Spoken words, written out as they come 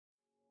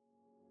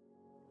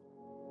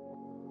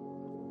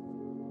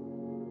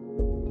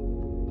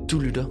Du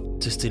lytter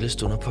til Stille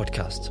Stunder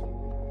podcast.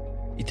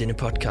 I denne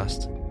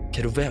podcast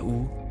kan du hver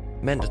uge,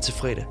 mandag til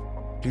fredag,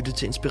 lytte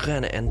til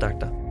inspirerende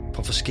andagter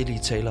fra forskellige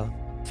talere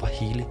fra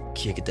hele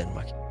Kirke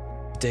Danmark.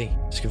 I dag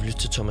skal vi lytte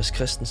til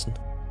Christensen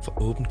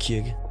fra Åben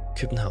Kirke,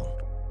 København.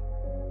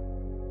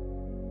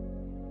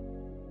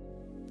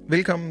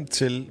 Velkommen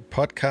til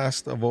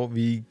podcast, hvor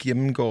vi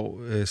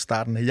gennemgår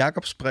starten af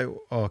Jakobs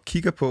brev og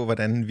kigger på,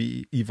 hvordan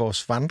vi i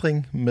vores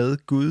vandring med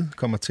Gud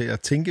kommer til at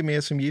tænke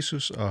mere som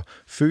Jesus og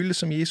føle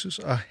som Jesus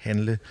og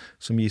handle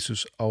som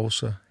Jesus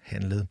også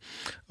handlede.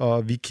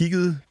 Og vi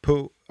kiggede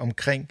på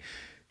omkring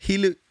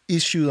hele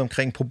issueet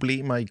omkring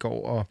problemer i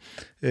går,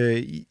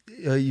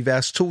 og i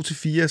vers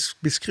 2-4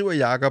 beskriver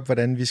Jakob,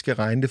 hvordan vi skal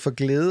regne det for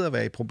glæde at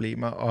være i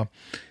problemer, og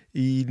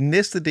i den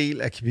næste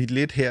del af kapitel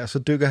 1 her, så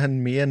dykker han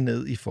mere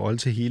ned i forhold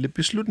til hele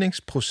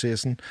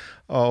beslutningsprocessen,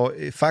 og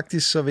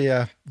faktisk så vil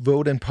jeg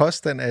våge den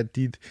påstand, at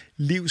dit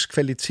livs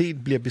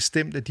kvalitet bliver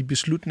bestemt af de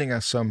beslutninger,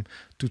 som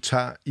du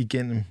tager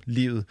igennem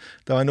livet.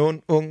 Der var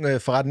en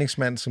ung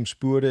forretningsmand, som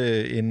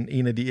spurgte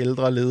en af de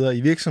ældre ledere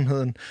i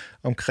virksomheden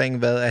omkring,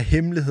 hvad er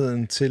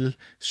hemmeligheden til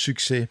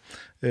succes,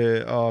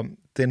 og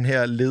den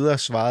her leder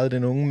svarede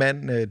den unge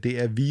mand,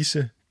 det er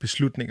vise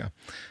beslutninger.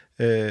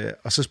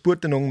 Og så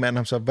spurgte den unge mand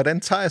ham så, hvordan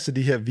tager jeg så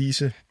de her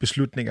vise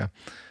beslutninger?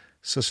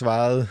 Så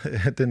svarede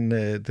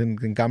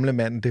den gamle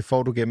mand, det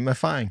får du gennem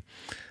erfaring.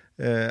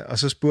 Og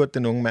så spurgte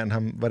den unge mand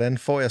ham, hvordan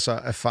får jeg så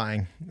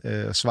erfaring?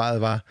 Og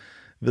svaret var,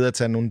 ved at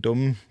tage nogle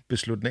dumme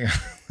beslutninger.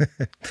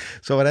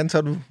 Så hvordan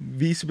tager du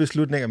vise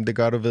beslutninger? Det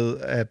gør du ved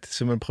at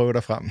simpelthen prøve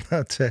dig frem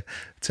og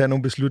tage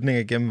nogle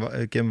beslutninger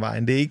gennem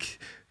vejen. Det er ikke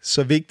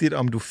så vigtigt,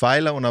 om du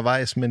fejler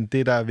undervejs, men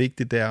det, der er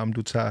vigtigt, det er, om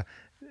du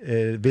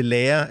vil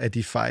lære af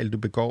de fejl, du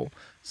begår.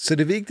 Så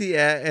det vigtige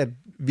er, at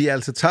vi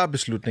altså tager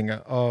beslutninger,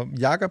 og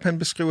Jakob han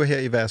beskriver her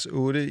i vers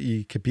 8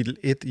 i kapitel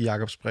 1 i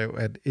Jakobs brev,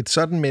 at et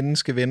sådan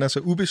menneske vender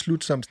sig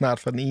ubeslutsomt snart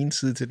fra den ene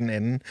side til den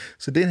anden.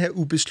 Så den her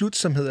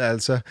ubeslutsomhed er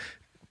altså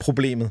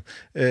problemet.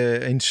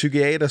 En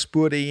psykiater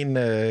spurgte en,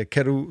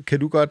 kan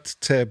du godt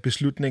tage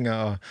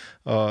beslutninger,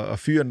 og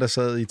fyren, der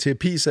sad i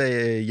terapi,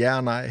 sagde ja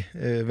og nej.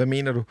 Hvad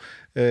mener du?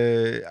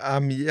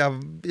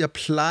 Jeg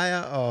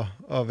plejer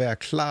at være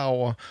klar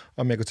over,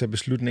 om jeg kan tage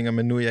beslutninger,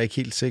 men nu er jeg ikke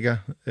helt sikker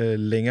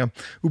længere.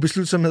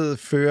 Ubeslutsomhed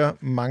fører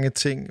mange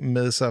ting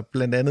med sig,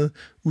 blandt andet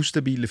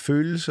ustabile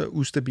følelser,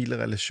 ustabile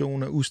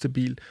relationer,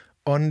 ustabil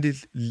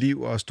åndeligt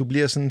liv også. Du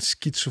bliver sådan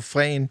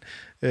skizofren,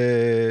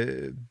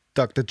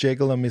 Dr.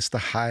 Jekyll og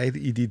Mr. Hyde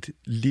i dit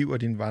liv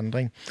og din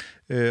vandring.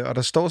 Og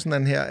der står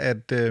sådan her,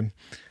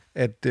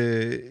 at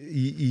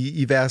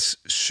i vers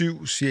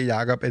 7 siger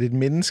Jakob, at et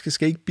menneske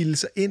skal ikke bilde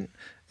sig ind,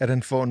 at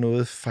han får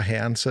noget fra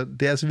Herren. Så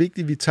det er altså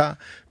vigtigt, at vi tager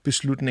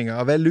beslutninger.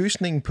 Og hvad er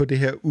løsningen på det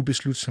her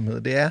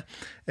ubeslutsomhed? Det er,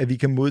 at vi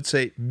kan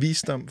modtage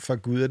visdom fra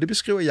Gud. Og det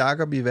beskriver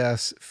Jakob i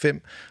vers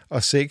 5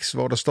 og 6,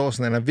 hvor der står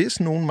sådan, at hvis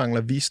nogen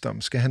mangler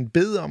visdom, skal han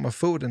bede om at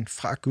få den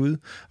fra Gud.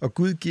 Og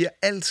Gud giver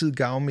altid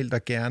gavmildt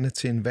og gerne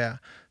til enhver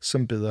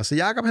som beder. Så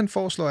Jakob han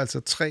foreslår altså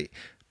 3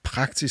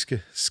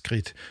 praktiske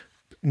skridt.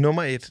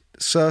 Nummer 1,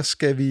 så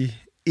skal vi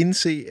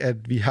indse,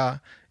 at vi har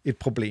et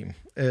problem.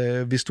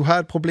 Hvis du har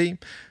et problem,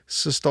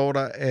 så står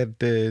der,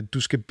 at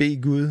du skal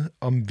bede Gud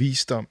om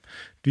visdom.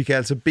 Vi kan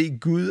altså bede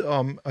Gud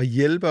om at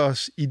hjælpe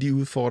os i de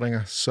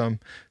udfordringer,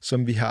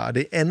 som vi har.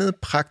 Det andet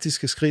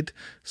praktiske skridt,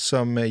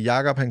 som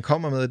Jakob han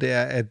kommer med, det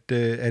er,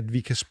 at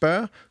vi kan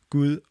spørge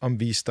Gud om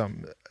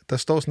visdom. Der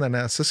står sådan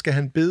her, så skal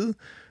han bede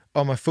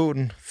om at få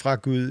den fra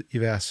Gud i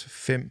vers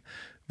 5.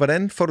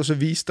 Hvordan får du så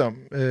visdom?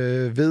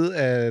 Ved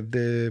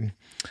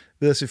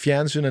at se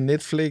fjernsyn og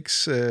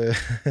Netflix?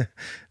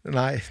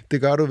 Nej,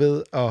 det gør du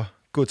ved at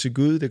gå til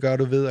Gud. Det gør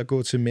du ved at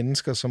gå til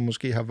mennesker, som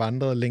måske har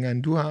vandret længere,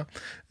 end du har.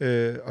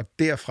 Og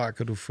derfra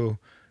kan du få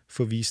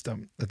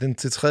visdom. Og det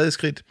tredje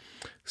skridt,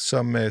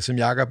 som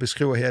Jakob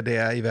beskriver her, det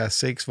er i vers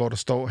 6, hvor der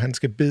står, han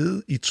skal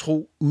bede i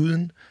tro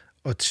uden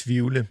at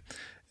tvivle.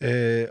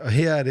 Og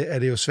her er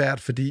det jo svært,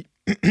 fordi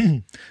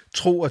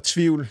tro og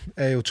tvivl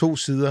er jo 2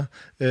 sider,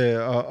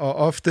 og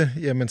ofte,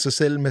 jamen så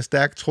selv med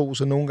stærk tro,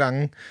 så nogle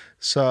gange,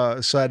 så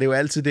er det jo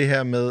altid det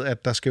her med,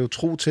 at der skal jo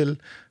tro til,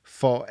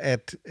 for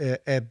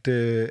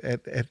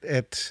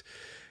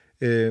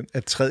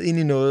at træde ind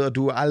i noget, og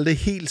du er aldrig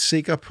helt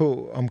sikker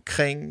på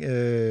omkring,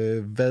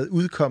 hvad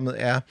udkommet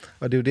er,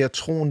 og det er jo der,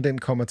 troen den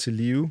kommer til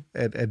live,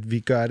 at vi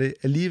gør det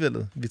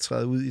alligevel, vi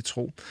træder ud i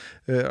tro.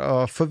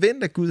 Og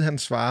forvent, at Gud han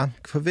svarer,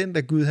 forvent,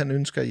 at Gud han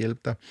ønsker at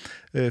hjælpe dig,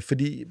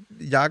 fordi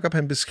Jakob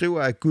han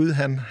beskriver, at Gud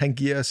han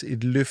giver os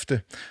et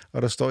løfte,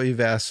 og der står i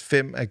vers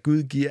 5, at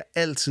Gud giver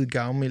altid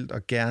gavmildt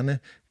og gerne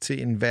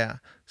til enhver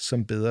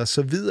som bedre.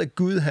 Så vid at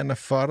Gud han er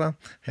for dig,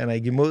 han er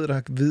ikke imod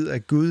dig, vid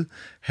at Gud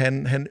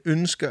han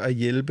ønsker at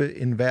hjælpe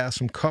enhver,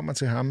 som kommer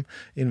til ham,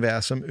 enhver,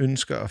 som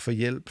ønsker at få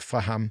hjælp fra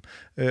ham.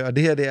 Og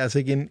det her det er altså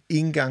ikke en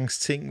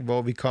engangsting,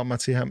 hvor vi kommer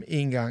til ham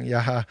en gang.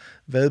 Jeg har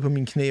været på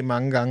mine knæ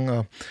mange gange,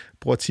 og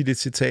bruger tit et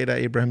citat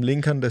af Abraham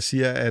Lincoln, der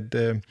siger,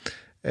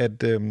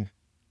 at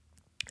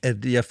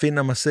jeg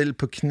finder mig selv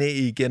på knæ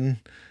igen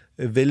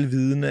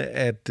velvidende,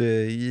 at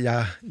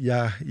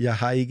jeg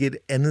har ikke et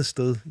andet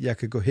sted, jeg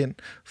kan gå hen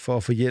for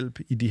at få hjælp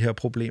i de her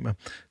problemer,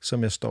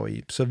 som jeg står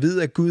i. Så vid,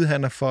 at Gud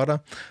han er for dig,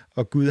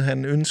 og Gud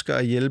han ønsker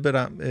at hjælpe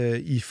dig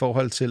i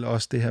forhold til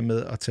også det her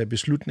med at tage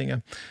beslutninger.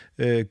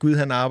 Gud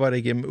han arbejder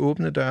igennem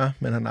åbne døre,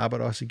 men han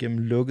arbejder også igennem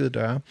lukkede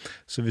døre.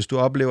 Så hvis du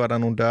oplever, at der er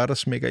nogle døre, der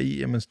smækker i,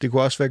 jamen, det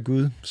kunne også være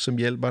Gud, som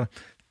hjælper dig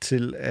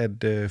til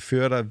at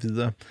føre dig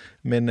videre.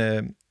 Men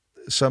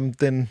som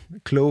den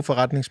kloge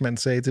forretningsmand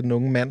sagde til den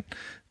unge mand,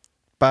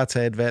 bare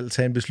tag et valg,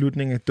 tag en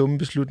beslutning. Dumme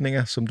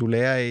beslutninger, som du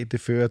lærer af, det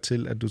fører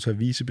til, at du tager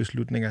vise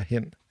beslutninger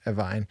hen ad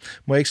vejen.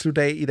 Må jeg ikke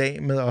slutte af i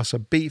dag med også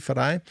at bede for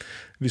dig,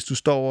 hvis du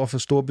står over for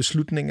store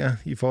beslutninger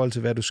i forhold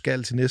til, hvad du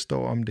skal til næste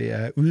år, om det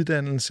er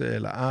uddannelse,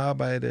 eller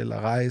arbejde, eller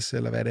rejse,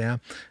 eller hvad det er,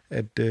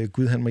 at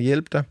Gud han må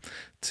hjælpe dig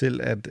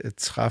til at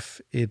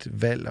træffe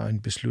et valg og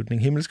en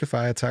beslutning. Himmelske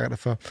Far, jeg takker dig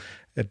for,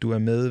 at du er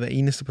med hver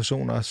eneste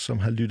person også, som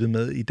har lyttet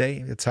med i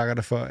dag. Jeg takker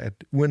dig for, at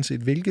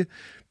uanset hvilke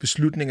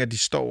beslutninger de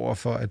står over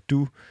for, at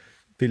du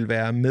vil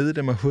være med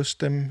dem og hos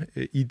dem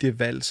i det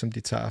valg, som de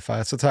tager,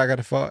 far. Så takker jeg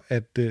dig for,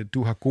 at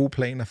du har gode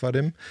planer for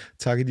dem.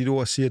 Tak i dit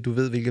ord siger, at du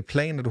ved, hvilke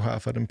planer du har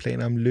for dem.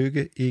 Planer om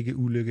lykke, ikke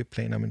ulykke.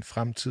 Planer om en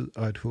fremtid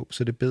og et håb.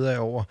 Så det beder jeg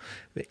over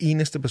hver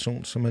eneste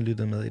person, som har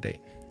lyttet med i dag.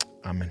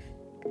 Amen.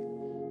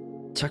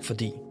 Tak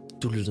fordi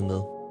du lyttede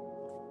med.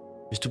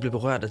 Hvis du blev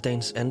berørt af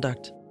dagens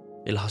andagt,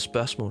 eller har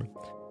spørgsmål,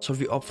 så vil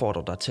vi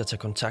opfordre dig til at tage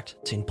kontakt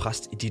til en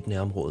præst i dit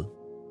nærområde.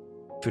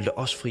 Føl dig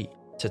også fri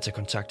til at tage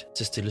kontakt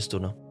til Stille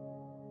Stunder.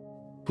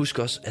 Husk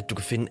også, at du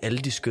kan finde alle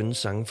de skønne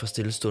sange fra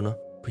Stille Stunder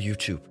på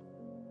YouTube.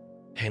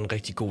 Ha' en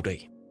rigtig god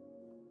dag.